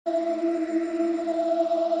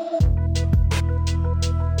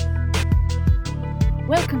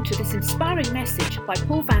listened to this inspiring message by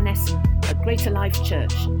Paul van Essen at Greater Life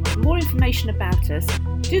Church. For more information about us,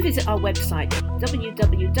 do visit our website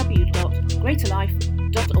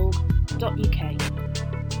www.greaterlife.org.uk.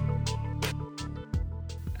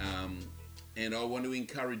 And I want to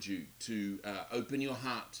encourage you to open your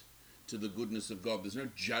heart to the goodness of God. There's no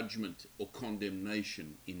judgment or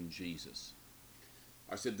condemnation in Jesus.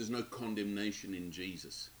 I said there's no condemnation in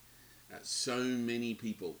Jesus. So many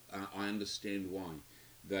people, I understand why,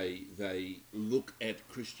 they look at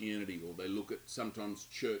Christianity, or they look at sometimes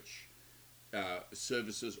church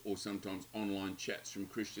services, or sometimes online chats from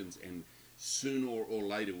Christians, and sooner or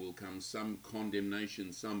later will come some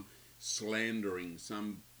condemnation, some slandering,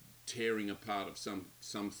 some tearing apart of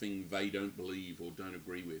something they don't believe or don't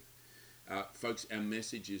agree with. Folks, our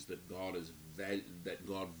message is that God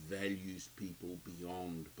values people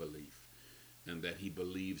beyond belief, and that he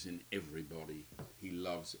believes in everybody. He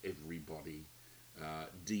loves everybody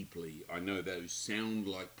deeply. I know those sound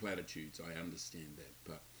like platitudes. I understand that,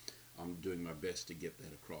 but I'm doing my best to get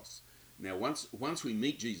that across. Now, once we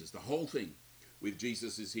meet Jesus, the whole thing with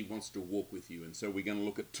Jesus is he wants to walk with you. And so we're going to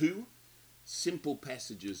look at two simple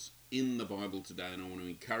passages in the Bible today, and I want to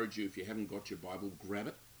encourage you, if you haven't got your Bible, grab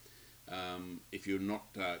it. If you're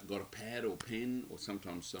not got a pad or pen, or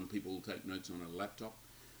sometimes some people will take notes on a laptop,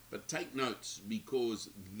 but take notes, because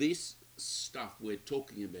this stuff we're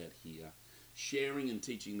talking about here, sharing and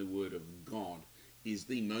teaching the Word of God, is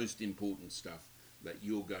the most important stuff that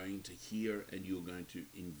you're going to hear and you're going to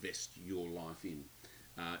invest your life in.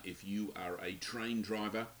 If you are a train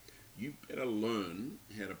driver, you better learn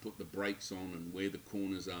how to put the brakes on and where the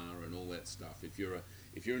corners are and all that stuff. If you're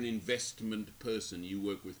an investment person, you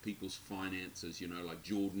work with people's finances, like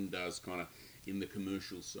Jordan does kind of in the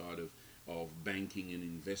commercial side of banking and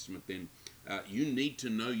investment, then you need to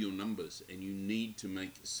know your numbers and you need to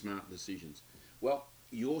make smart decisions. Well,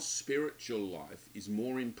 your spiritual life is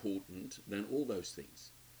more important than all those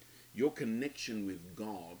things. Your connection with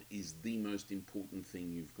God is the most important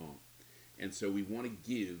thing you've got. And so we want to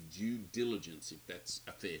give due diligence, if that's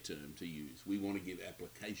a fair term to use. We want to give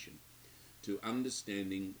application to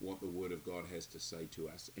understanding what the Word of God has to say to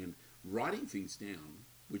us, and writing things down,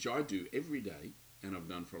 which I do every day, and I've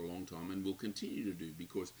done for a long time, and will continue to do,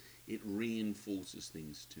 because it reinforces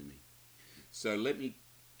things to me. So let me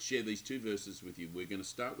share these two verses with you. We're going to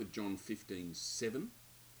start with John 15:7.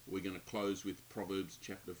 We're going to close with Proverbs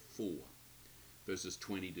chapter 4. Verses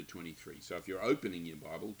 20 to 23. So if you're opening your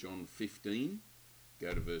Bible, John 15,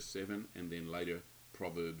 go to verse 7, and then later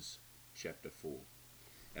Proverbs chapter 4.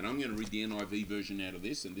 And I'm going to read the NIV version out of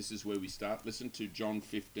this, and this is where we start. Listen to John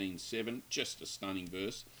 15:7, just a stunning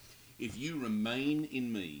verse. If you remain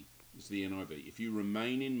in me, this is the NIV, if you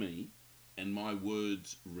remain in me, and my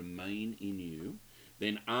words remain in you,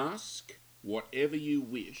 then ask whatever you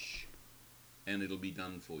wish, and it'll be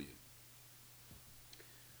done for you.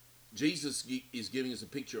 Jesus is giving us a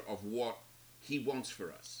picture of what he wants for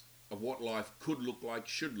us, of what life could look like,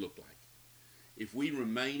 should look like. If we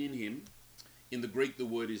remain in him, in the Greek the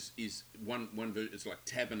word is one word, it's like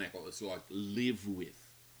tabernacle, it's like live with,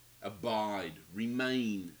 abide,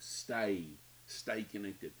 remain, stay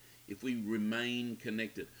connected. If we remain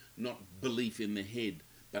connected, not belief in the head,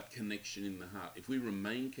 but connection in the heart. If we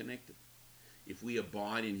remain connected, if we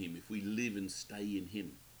abide in him, if we live and stay in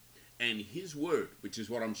him, and his word, which is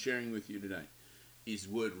what I'm sharing with you today, his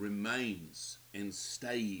word remains and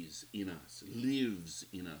stays in us, lives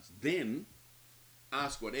in us. Then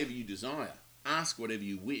ask whatever you desire, ask whatever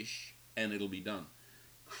you wish, and it'll be done.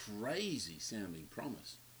 Crazy sounding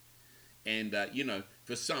promise. And,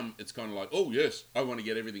 for some, it's kind of like, oh yes, I want to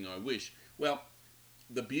get everything I wish. Well,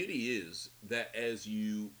 the beauty is that as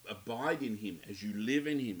you abide in him, as you live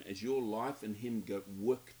in him, as your life and him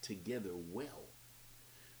work together well,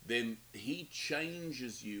 then he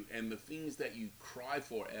changes you, and the things that you cry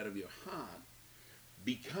for out of your heart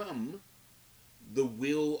become the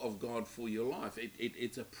will of God for your life.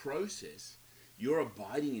 It's a process. You're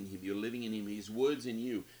abiding in him, you're living in him, his word's in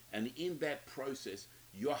you, and in that process,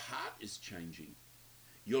 your heart is changing.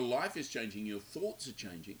 Your life is changing, your thoughts are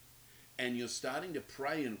changing, and you're starting to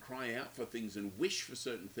pray and cry out for things and wish for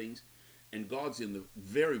certain things, and God's in the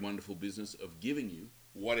very wonderful business of giving you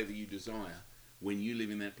whatever you desire. When you live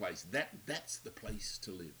in that place, that's the place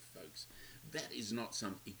to live, folks. That is not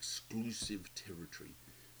some exclusive territory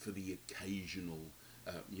for the occasional,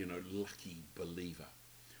 lucky believer.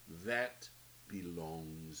 That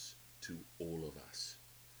belongs to all of us,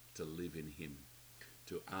 to live in him,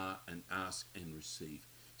 to ask and receive.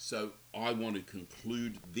 So I want to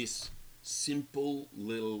conclude this simple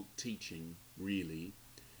little teaching, really,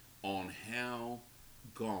 on how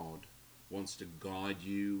God wants to guide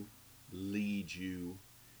you, lead you,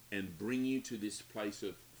 and bring you to this place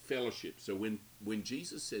of fellowship. So when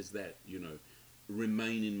Jesus says that,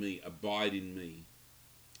 remain in me, abide in me,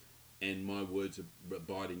 and my words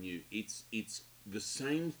abide in you, it's the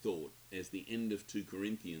same thought as the end of 2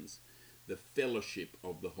 Corinthians, the fellowship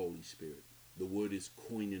of the Holy Spirit. The word is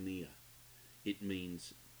koinonia. It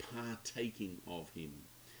means partaking of him.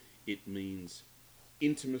 It means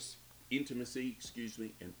intimacy,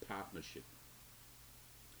 and partnership.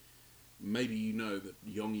 Maybe you know that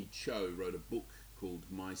Yonggi Cho wrote a book called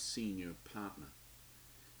My Senior Partner.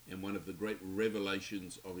 And one of the great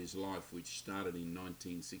revelations of his life, which started in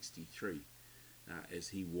 1963, as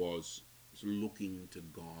he was looking to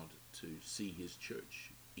God to see his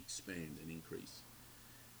church expand and increase.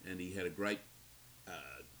 And he had a great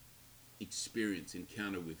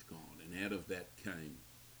encounter with God. And out of that came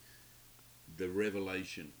the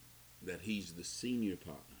revelation that he's the senior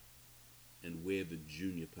partner and we're the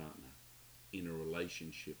junior partner in a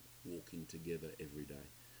relationship walking together every day.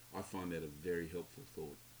 I find that a very helpful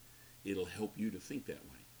thought. It'll help you to think that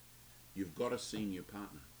way. You've got a senior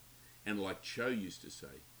partner. And like Cho used to say,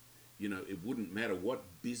 it wouldn't matter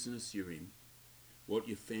what business you're in, what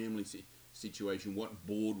your family situation, what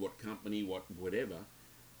board, what company, whatever,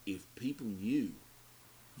 if people knew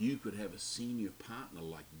you could have a senior partner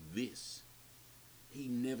like this, he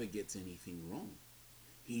never gets anything wrong.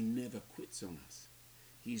 He never quits on us.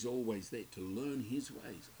 He's always there to learn his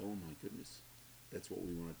ways. Oh my goodness. That's what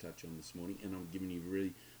we want to touch on this morning. And I'm giving you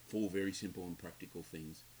really 4 very simple and practical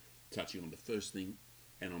things. Touching on the first thing,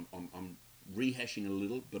 and I'm rehashing a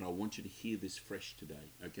little, but I want you to hear this fresh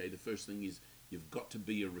today. Okay, the first thing is you've got to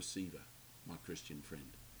be a receiver, my Christian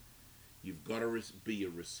friend. You've got to be a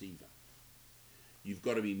receiver. You've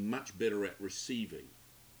got to be much better at receiving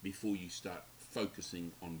before you start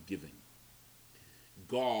focusing on giving.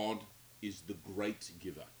 God is the great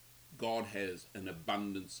giver. God has an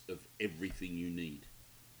abundance of everything you need.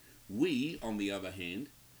 We, on the other hand,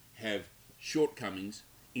 have shortcomings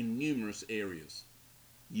in numerous areas.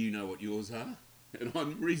 You know what yours are, and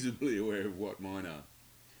I'm reasonably aware of what mine are.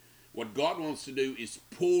 What God wants to do is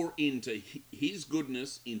pour into his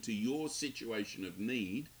goodness into your situation of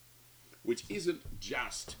need, which isn't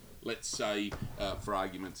just, let's say, for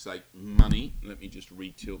argument's sake, money. Let me just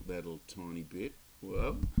retilt that a little tiny bit.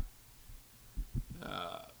 Well,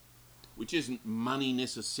 which isn't money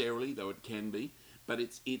necessarily, though it can be, but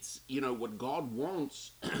it's what God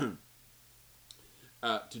wants to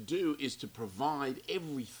do is to provide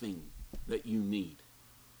everything that you need.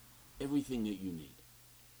 Everything that you need.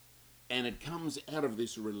 And it comes out of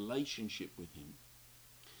this relationship with him.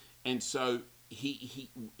 And so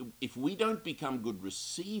if we don't become good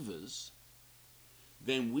receivers,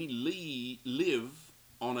 then we live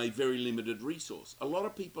on a very limited resource. A lot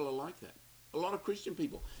of people are like that. A lot of Christian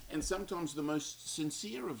people. And sometimes the most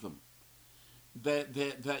sincere of them.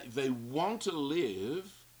 They want to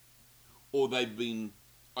live, or they've been,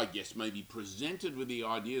 I guess, maybe presented with the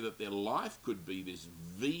idea that their life could be this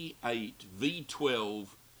V8, V12,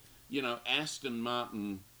 Aston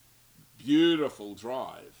Martin, beautiful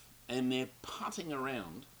drive, and they're putting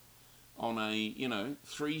around on a,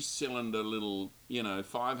 3-cylinder little,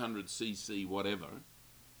 500cc whatever.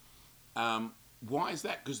 Why is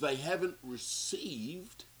that? Because they haven't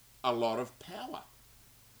received a lot of power.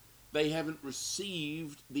 They haven't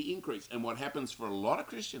received the increase. And what happens for a lot of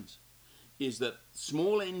Christians is that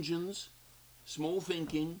small engines, small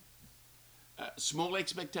thinking, small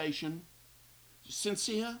expectation,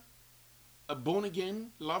 sincere, born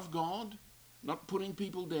again, love God, not putting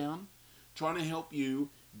people down, trying to help you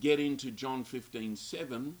get into John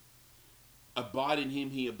 15:7. Abide in him,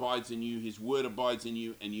 he abides in you, his word abides in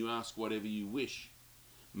you, and you ask whatever you wish.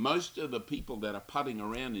 Most of the people that are putting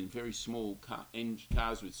around in very small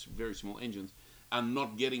cars with very small engines are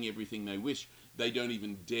not getting everything they wish. They don't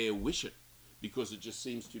even dare wish it because it just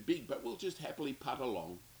seems too big, but we'll just happily putt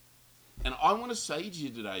along. And I want to say to you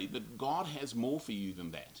today that God has more for you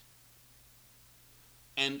than that.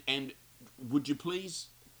 And would you please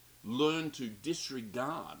learn to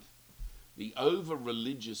disregard the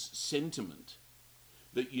over-religious sentiment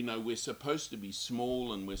that, we're supposed to be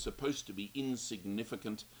small and we're supposed to be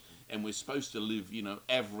insignificant and we're supposed to live,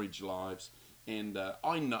 average lives. And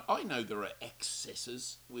I know there are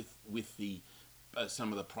excesses with the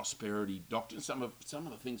some of the prosperity doctrine. Some of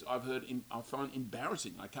the things I've heard, I find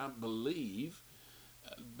embarrassing. I can't believe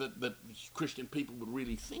that Christian people would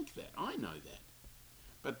really think that. I know that.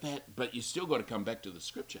 But you still got to come back to the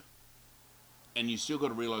scripture. And you still got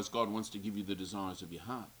to realize God wants to give you the desires of your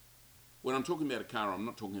heart. When I'm talking about a car, I'm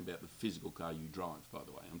not talking about the physical car you drive, by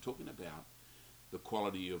the way. I'm talking about the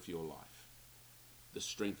quality of your life. the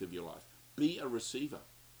strength of your life. Be a receiver.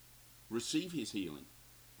 Receive his healing.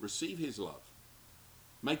 Receive his love.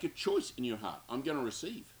 Make a choice in your heart. I'm going to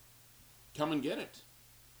receive. Come and get it.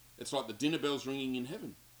 It's like the dinner bells ringing in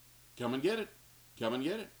heaven. Come and get it. Come and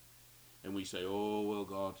get it. And we say, oh, well,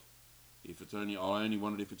 God, I only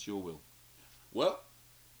want it if it's your will. Well,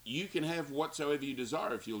 you can have whatsoever you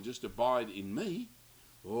desire if you'll just abide in me.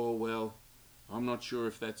 Oh, well, I'm not sure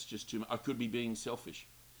if that's just too much. I could be being selfish.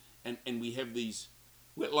 And we have these,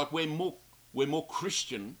 we're more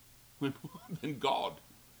Christian than God.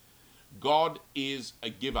 God is a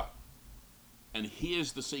giver. And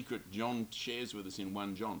here's the secret John shares with us in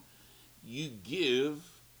 1 John. You give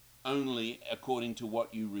only according to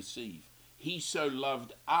what you receive. He so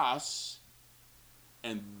loved us,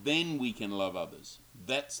 and then we can love others.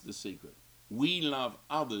 That's the secret. We love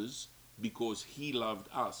others because he loved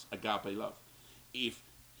us, agape love. If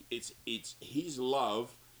it's his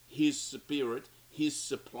love, his spirit, his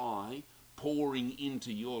supply pouring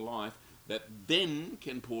into your life that then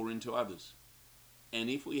can pour into others. And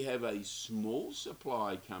if we have a small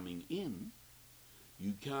supply coming in,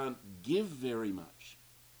 you can't give very much.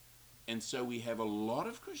 And so we have a lot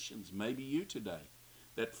of Christians, maybe you today,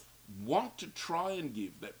 that want to try and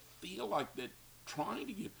give, that feel like they're trying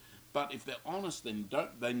to give. But if they're honest, then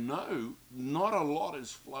they know not a lot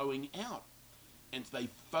is flowing out. And they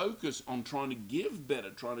focus on trying to give better,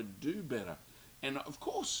 trying to do better. And of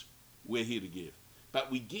course, we're here to give.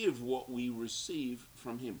 But we give what we receive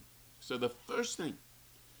from him. So the first thing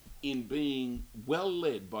in being well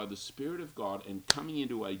led by the Spirit of God and coming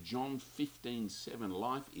into a John 15:7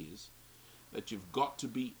 life is that you've got to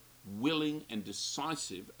be willing and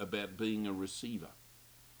decisive about being a receiver.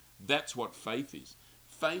 That's what faith is.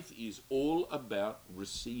 Faith is all about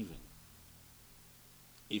receiving.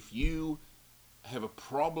 If you have a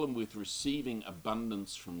problem with receiving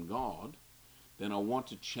abundance from God, then I want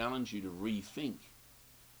to challenge you to rethink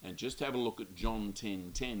and just have a look at John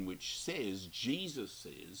 10:10, which says, Jesus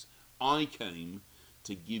says, I came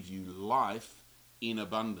to give you life in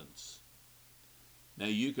abundance. Now,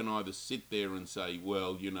 you can either sit there and say,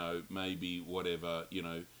 well, maybe whatever,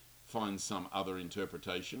 find some other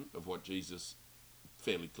interpretation of what Jesus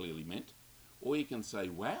fairly clearly meant. Or you can say,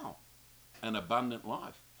 wow, an abundant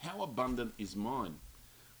life. How abundant is mine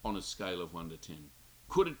on a scale of 1 to 10?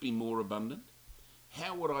 Could it be more abundant?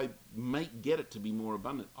 How would I get it to be more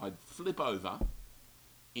abundant? I'd flip over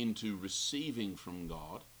into receiving from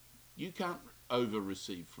God. You can't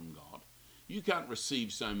over-receive from God. You can't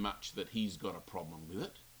receive so much that he's got a problem with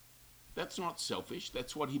it. That's not selfish.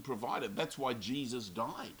 That's what he provided. That's why Jesus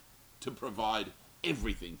died, to provide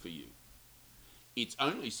everything for you. It's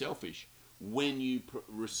only selfish when you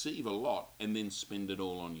receive a lot and then spend it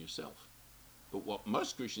all on yourself. But what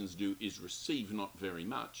most Christians do is receive not very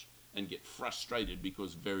much and get frustrated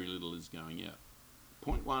because very little is going out.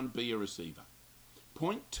 Point 1, be a receiver.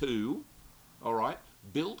 Point 2, all right,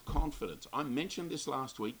 build confidence. I mentioned this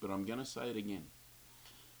last week, but I'm going to say it again.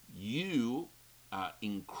 You are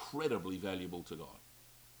incredibly valuable to God.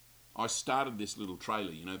 I started this little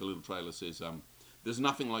trailer. The little trailer says, there's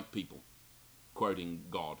nothing like people, quoting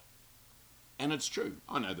God. And it's true.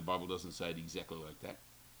 I know the Bible doesn't say it exactly like that.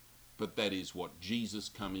 But that is what Jesus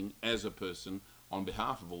coming as a person on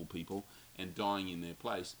behalf of all people and dying in their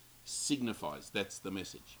place signifies. That's the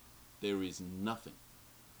message. There is nothing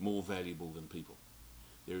more valuable than people.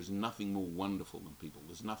 There is nothing more wonderful than people.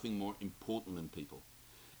 There's nothing more important than people.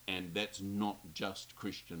 And that's not just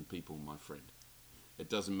Christian people, my friend. It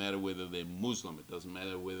doesn't matter whether they're Muslim. It doesn't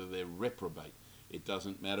matter whether they're reprobate. It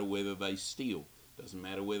doesn't matter whether they steal. It doesn't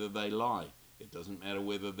matter whether they lie. It doesn't matter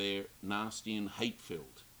whether they're nasty and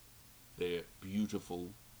hate-filled. They're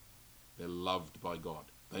beautiful. They're loved by God.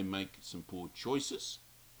 They make some poor choices.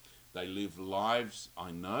 They live lives,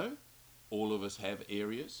 I know. All of us have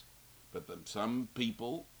areas. But some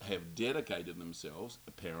people have dedicated themselves,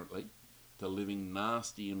 apparently, to living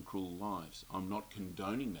nasty and cruel lives. I'm not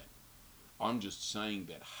condoning that. I'm just saying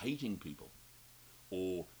that hating people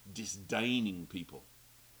or disdaining people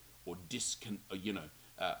or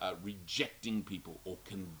rejecting people or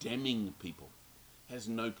condemning people has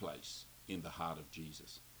no place in the heart of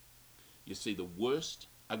Jesus. You see, the worst,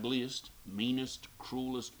 ugliest, meanest,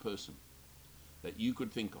 cruelest person that you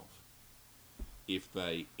could think of, if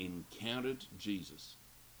they encountered Jesus,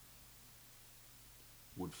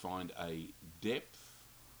 would find a depth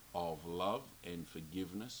of love and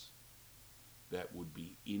forgiveness that would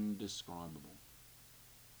be indescribable.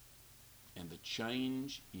 And the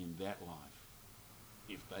change in that life,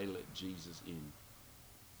 if they let Jesus in,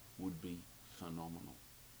 would be phenomenal.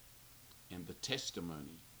 And the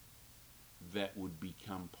testimony that would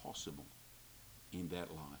become possible in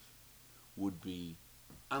that life would be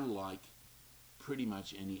unlike pretty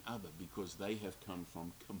much any other, because they have come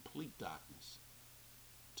from complete darkness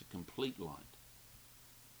to complete light.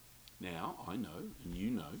 Now, I know, and you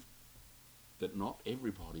know, that not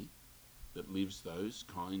everybody that lives those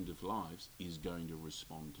kind of lives is going to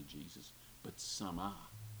respond to Jesus, but some are.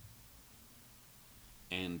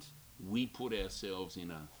 And we put ourselves in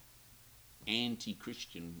a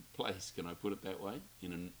anti-Christian place, can I put it that way,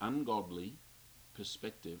 in an ungodly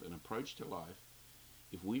perspective and approach to life,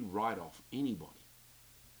 if we write off anybody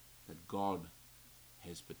that God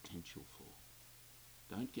has potential for.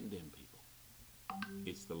 Don't condemn people.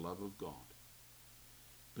 It's the love of God.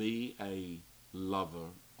 Be a lover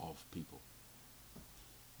of people.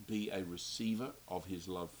 Be a receiver of his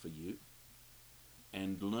love for you,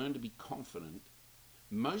 and learn to be confident.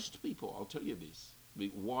 Most people, I'll tell you this,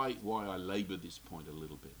 why I labour this point a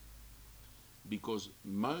little bit. Because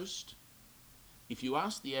if you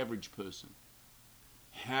ask the average person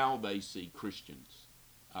how they see Christians,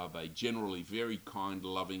 are they generally very kind,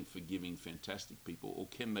 loving, forgiving, fantastic people, or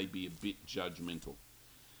can they be a bit judgmental?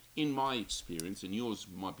 In my experience, and yours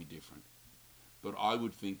might be different, but I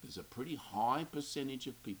would think there's a pretty high percentage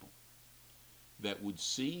of people that would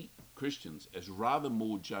see Christians as rather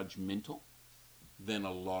more judgmental than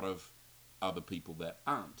a lot of other people that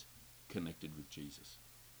aren't connected with Jesus.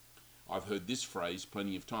 I've heard this phrase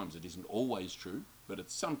plenty of times. It isn't always true, but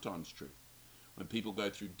it's sometimes true. When people go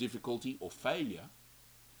through difficulty or failure,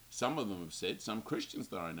 some of them have said, some Christians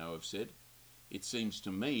that I know have said, it seems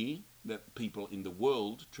to me that people in the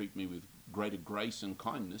world treat me with greater grace and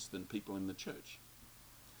kindness than people in the church.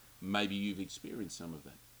 Maybe you've experienced some of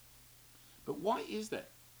that. But why is that?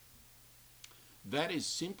 That is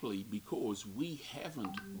simply because we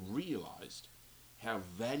haven't realized how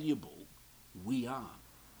valuable we are.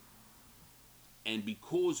 And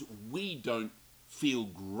because we don't feel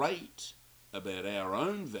great about our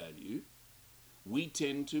own value, we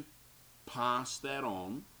tend to pass that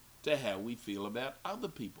on to how we feel about other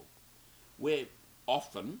people. We're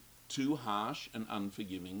often too harsh and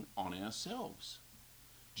unforgiving on ourselves.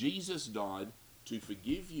 Jesus died to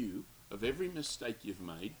forgive you of every mistake you've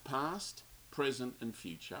made, past, present, and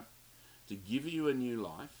future, to give you a new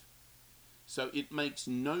life. So it makes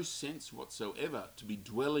no sense whatsoever to be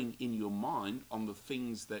dwelling in your mind on the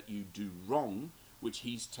things that you do wrong, which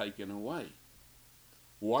he's taken away.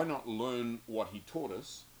 Why not learn what he taught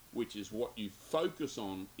us, which is what you focus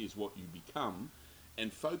on is what you become,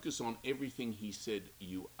 and focus on everything he said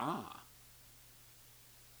you are?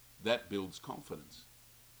 That builds confidence.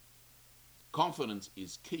 Confidence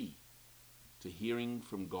is key to hearing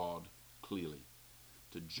from God clearly,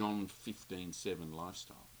 to John 15:7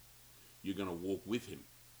 lifestyle. You're going to walk with him.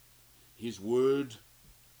 His word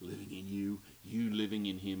living in you, you living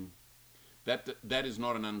in him. That is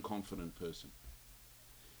not an unconfident person.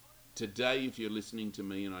 Today, if you're listening to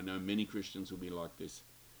me, and I know many Christians will be like this,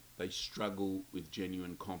 they struggle with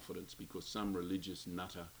genuine confidence because some religious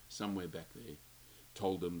nutter somewhere back there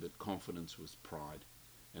told them that confidence was pride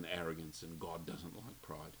and arrogance, and God doesn't like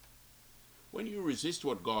pride. When you resist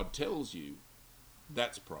what God tells you,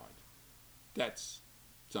 that's pride. That's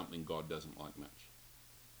something God doesn't like much.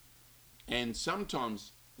 And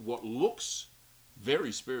sometimes what looks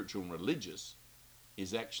very spiritual and religious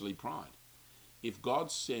is actually pride. If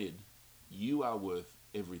God said, you are worth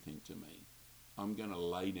everything to me, I'm going to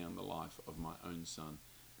lay down the life of my own son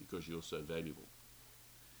because you're so valuable,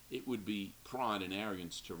 it would be pride and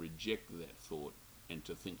arrogance to reject that thought and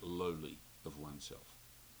to think lowly of oneself.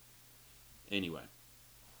 Anyway,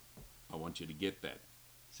 I want you to get that.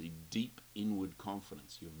 See, deep inward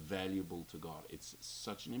confidence. You're valuable to God. It's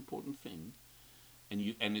such an important thing,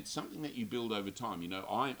 and it's something that you build over time. You know,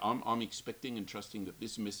 I'm expecting and trusting that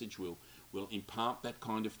this message will impart that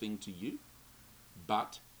kind of thing to you,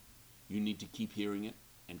 but you need to keep hearing it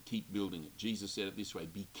and keep building it. Jesus said it this way: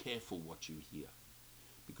 be careful what you hear,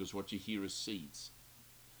 because what you hear is seeds.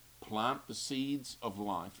 Plant the seeds of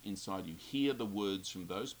life inside you. Hear the words from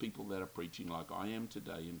those people that are preaching like I am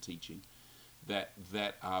today and teaching,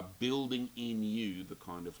 that are building in you the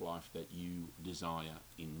kind of life that you desire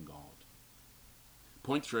in God.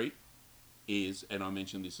 Point 3 is, and I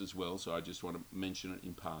mentioned this as well, so I just want to mention it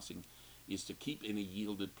in passing, is to keep in a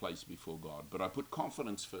yielded place before God. But I put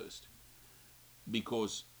confidence first,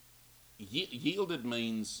 because yielded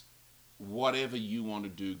means whatever you want to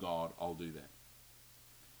do, God, I'll do that.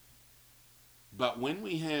 But when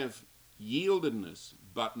we have yieldedness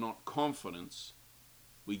but not confidence,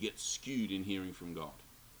 we get skewed in hearing from God.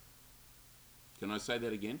 Can I say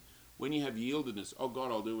that again? When you have yieldedness, oh God,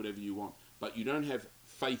 I'll do whatever you want, but you don't have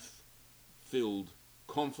faith-filled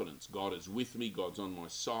confidence. God is with me. God's on my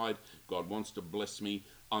side. God wants to bless me.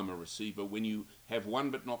 I'm a receiver. When you have one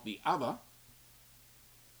but not the other,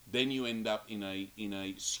 then you end up in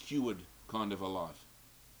a skewered kind of a life.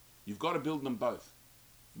 You've got to build them both.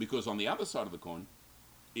 Because on the other side of the coin,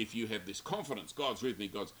 if you have this confidence, God's with me,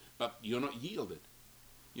 but you're not yielded.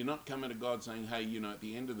 You're not coming to God saying, hey, at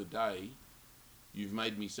the end of the day, you've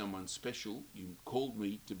made me someone special. You called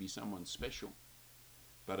me to be someone special.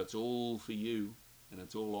 But it's all for you, and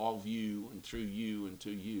it's all of you, and through you, and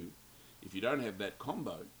to you. If you don't have that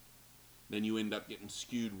combo, then you end up getting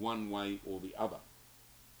skewed one way or the other.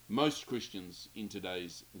 Most Christians in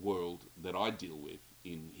today's world that I deal with,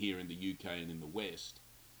 here in the UK and in the West,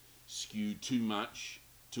 skew too much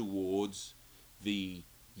towards the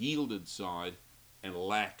yielded side and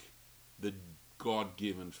lack the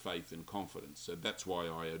God-given faith and confidence. So that's why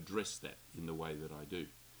I address that in the way that I do.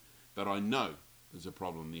 But I know there's a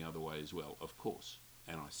problem the other way as well, of course,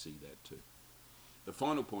 and I see that too. The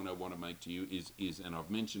final point I want to make to you is, and I've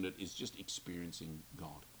mentioned it, is just experiencing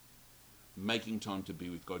God. Making time to be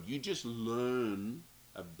with God. You just learn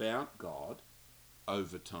about God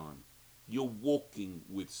over time. You're walking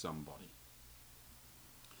with somebody.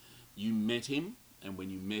 You met him, and when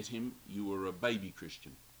you met him, you were a baby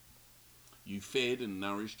Christian. You fed and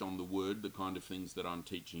nourished on the word, the kind of things that I'm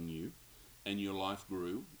teaching you, and your life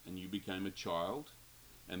grew, and you became a child,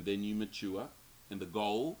 and then you mature, and the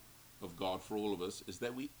goal of God for all of us is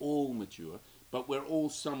that we all mature, but we're all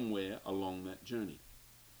somewhere along that journey.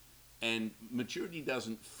 And maturity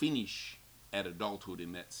doesn't finish at adulthood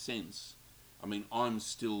in that sense. I mean, I'm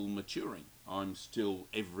still maturing. I'm still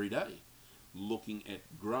every day looking at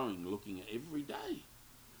growing, looking at every day.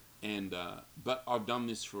 And but I've done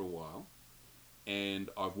this for a while, and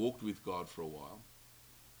I've walked with God for a while,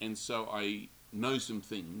 and so I know some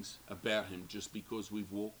things about him just because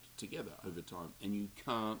we've walked together over time. And you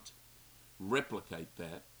can't replicate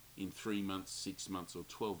that in 3 months, 6 months, or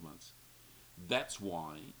 12 months. That's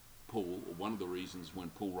why Paul, or one of the reasons when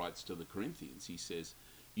Paul writes to the Corinthians, he says,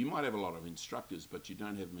 you might have a lot of instructors, but you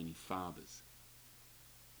don't have many fathers.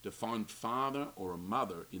 To find father or a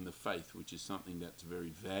mother in the faith, which is something that's very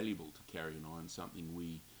valuable to Carrie and I, and something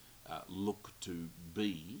we look to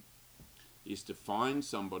be, is to find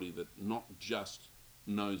somebody that not just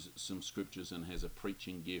knows some scriptures and has a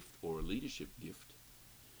preaching gift or a leadership gift,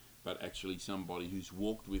 but actually somebody who's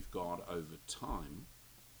walked with God over time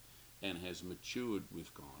and has matured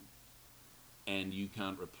with God. And you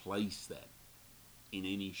can't replace that in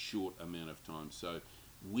any short amount of time. So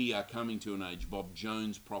we are coming to an age, Bob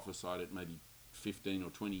Jones prophesied it maybe 15 or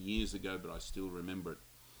 20 years ago, but I still remember it.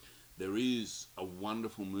 There is a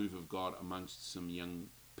wonderful move of God amongst some young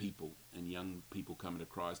people, and young people coming to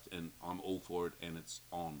Christ, and I'm all for it, and it's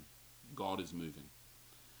on. God is moving.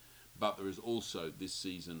 But there is also this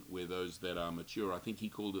season where those that are mature, I think he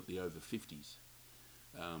called it the over 50s,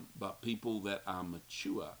 but people that are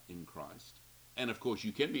mature in Christ. And of course,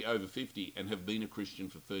 you can be over 50 and have been a Christian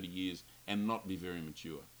for 30 years and not be very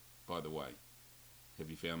mature, by the way. Have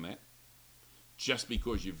you found that? Just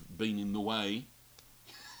because you've been in the way,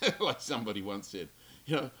 like somebody once said,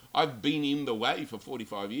 I've been in the way for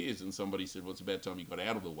 45 years, and somebody said, well, it's about time you got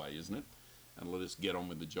out of the way, isn't it? And let us get on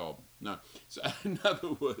with the job. No. So in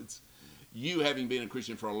other words, you having been a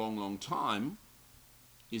Christian for a long, long time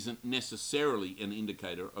isn't necessarily an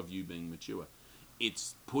indicator of you being mature.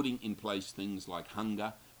 It's putting in place things like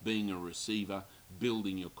hunger, being a receiver,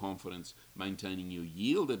 building your confidence, maintaining your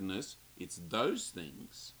yieldedness. It's those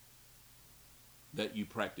things that you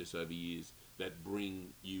practice over years that bring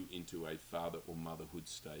you into a father or motherhood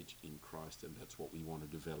stage in Christ, and that's what we want to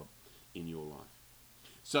develop in your life.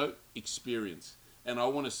 So, experience. And I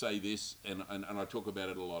want to say this, and I talk about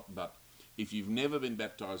it a lot, but if you've never been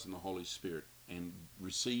baptized in the Holy Spirit and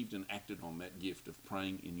received and acted on that gift of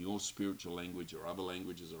praying in your spiritual language or other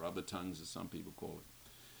languages or other tongues, as some people call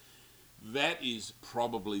it, that is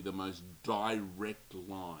probably the most direct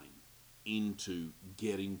line into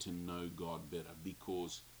getting to know God better,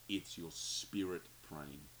 because it's your spirit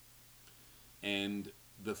praying. And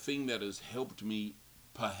the thing that has helped me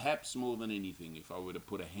perhaps more than anything, if I were to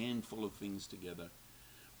put a handful of things together,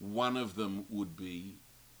 one of them would be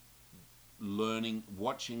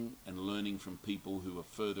watching and learning from people who are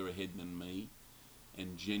further ahead than me,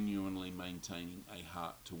 and genuinely maintaining a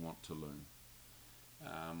heart to want to learn.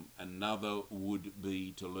 Another would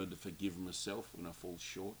be to learn to forgive myself when I fall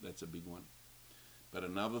short. That's a big one. But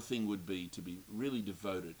another thing would be to be really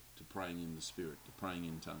devoted to praying in the Spirit, to praying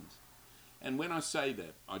in tongues. And when I say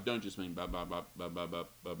that, I don't just mean ba ba ba ba ba ba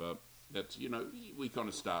ba ba. That's, we kind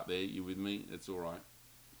of start there. You with me? It's all right.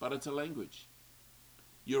 But it's a language.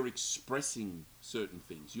 You're expressing certain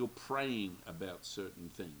things. You're praying about certain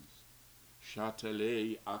things.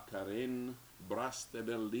 Chatelet akaren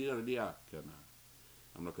brastebelirdiakana.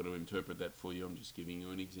 I'm not going to interpret that for you. I'm just giving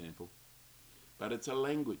you an example. But it's a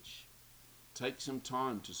language. Take some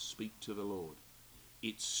time to speak to the Lord.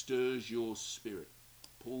 It stirs your spirit.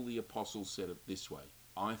 Paul the Apostle said it this way: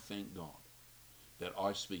 I thank God that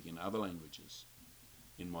I speak in other languages,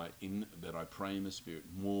 that I pray in the Spirit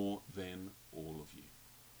more than all of you.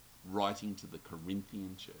 Writing to the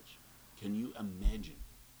Corinthian church. Can you imagine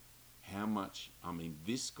how much,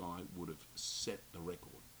 this guy would have set the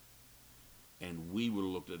record. And we would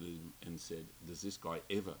have looked at him and said, does this guy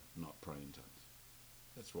ever not pray in tongues?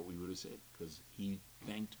 That's what we would have said, because he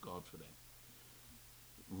thanked God for that.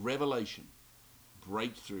 Revelation,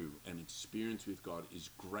 breakthrough, and experience with God is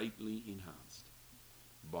greatly enhanced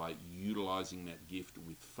by utilizing that gift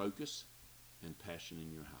with focus and passion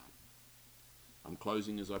in your heart. I'm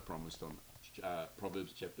closing as I promised on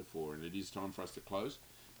Proverbs chapter 4, and it is time for us to close,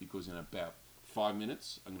 because in about 5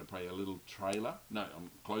 minutes I'm going to play a little trailer. No, I'm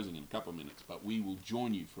closing in a couple of minutes, but we will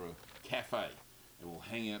join you for a cafe and we'll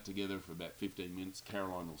hang out together for about 15 minutes.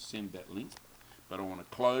 Caroline will send that link. But I want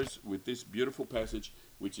to close with this beautiful passage,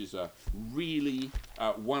 which is really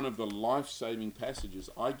one of the life-saving passages,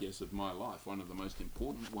 I guess, of my life. One of the most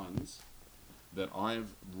important ones that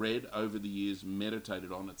I've read over the years,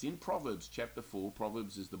 meditated on. It's in Proverbs chapter 4.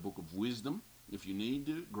 Proverbs is the book of wisdom. If you need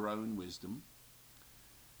to grow in wisdom,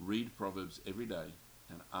 read Proverbs every day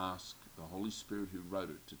and ask the Holy Spirit who wrote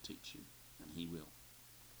it to teach you, and he will.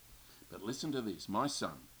 But listen to this. My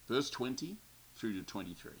son, verse 20 through to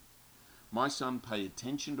 23. My son, pay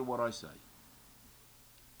attention to what I say.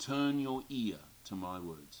 Turn your ear to my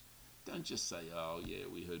words. Don't just say, oh yeah,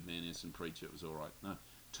 we heard Van Essen preach, it was all right. No,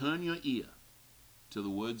 turn your ear to the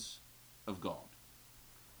words of God,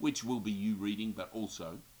 which will be you reading, but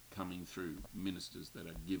also coming through ministers that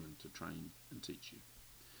are given to train and teach you.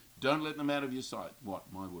 Don't let them out of your sight.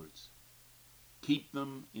 What? My words. Keep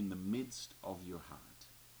them in the midst of your heart,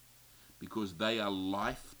 because they are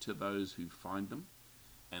life to those who find them,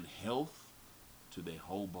 and health to their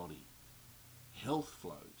whole body. Health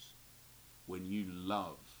flows when you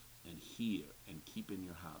love and hear and keep in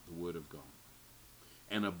your heart the word of God.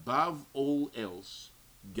 And above all else,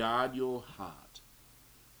 guard your heart,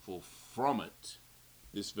 for from it,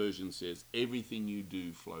 this version says, everything you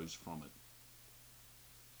do flows from it.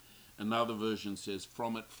 Another version says,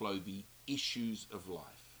 from it flow the issues of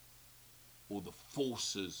life, or the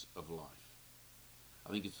forces of life. I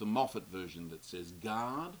think it's the Moffat version that says,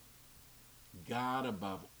 guard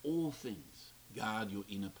above all things, guard your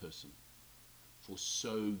inner person, for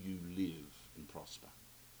so you live and prosper.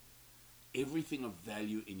 Everything of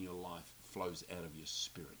value in your life flows out of your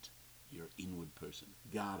spirit, your inward person.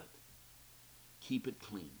 Guard it. Keep it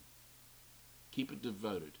clean. Keep it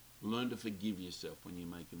devoted. Learn to forgive yourself when you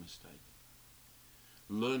make a mistake.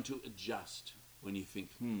 Learn to adjust when you think,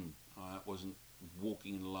 I wasn't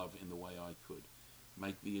walking in love in the way I could.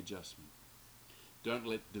 Make the adjustment. Don't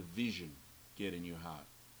let division get in your heart.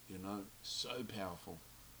 So powerful.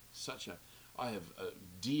 I have a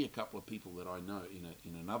dear couple of people that I know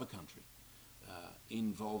in another country,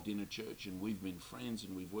 involved in a church, and we've been friends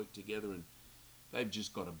and we've worked together, and they've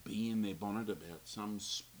just got a bee in their bonnet about some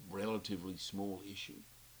relatively small issue,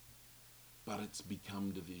 but it's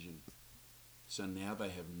become division. So now they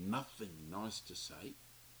have nothing nice to say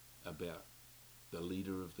about the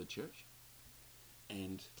leader of the church,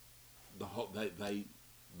 and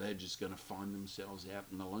they're just going to find themselves out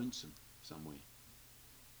in the lonesome somewhere.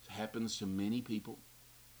 It happens to many people.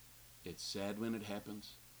 It's sad when it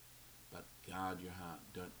happens, but guard your heart.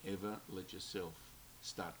 Don't ever let yourself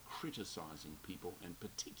start criticizing people, and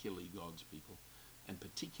particularly God's people, and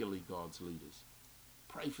particularly God's leaders.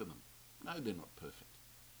 Pray for them. No, they're not perfect.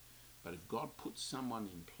 But if God puts someone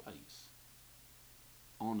in place,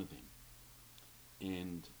 honor them.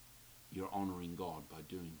 And you're honoring God by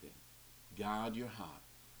doing that. Guard your heart.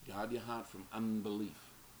 Guard your heart from unbelief.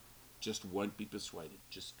 Just won't be persuaded.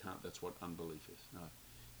 Just can't. That's what unbelief is. No.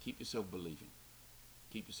 Keep yourself believing.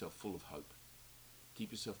 Keep yourself full of hope.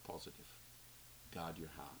 Keep yourself positive. Guard your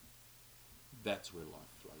heart. That's where life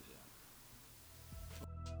flows out.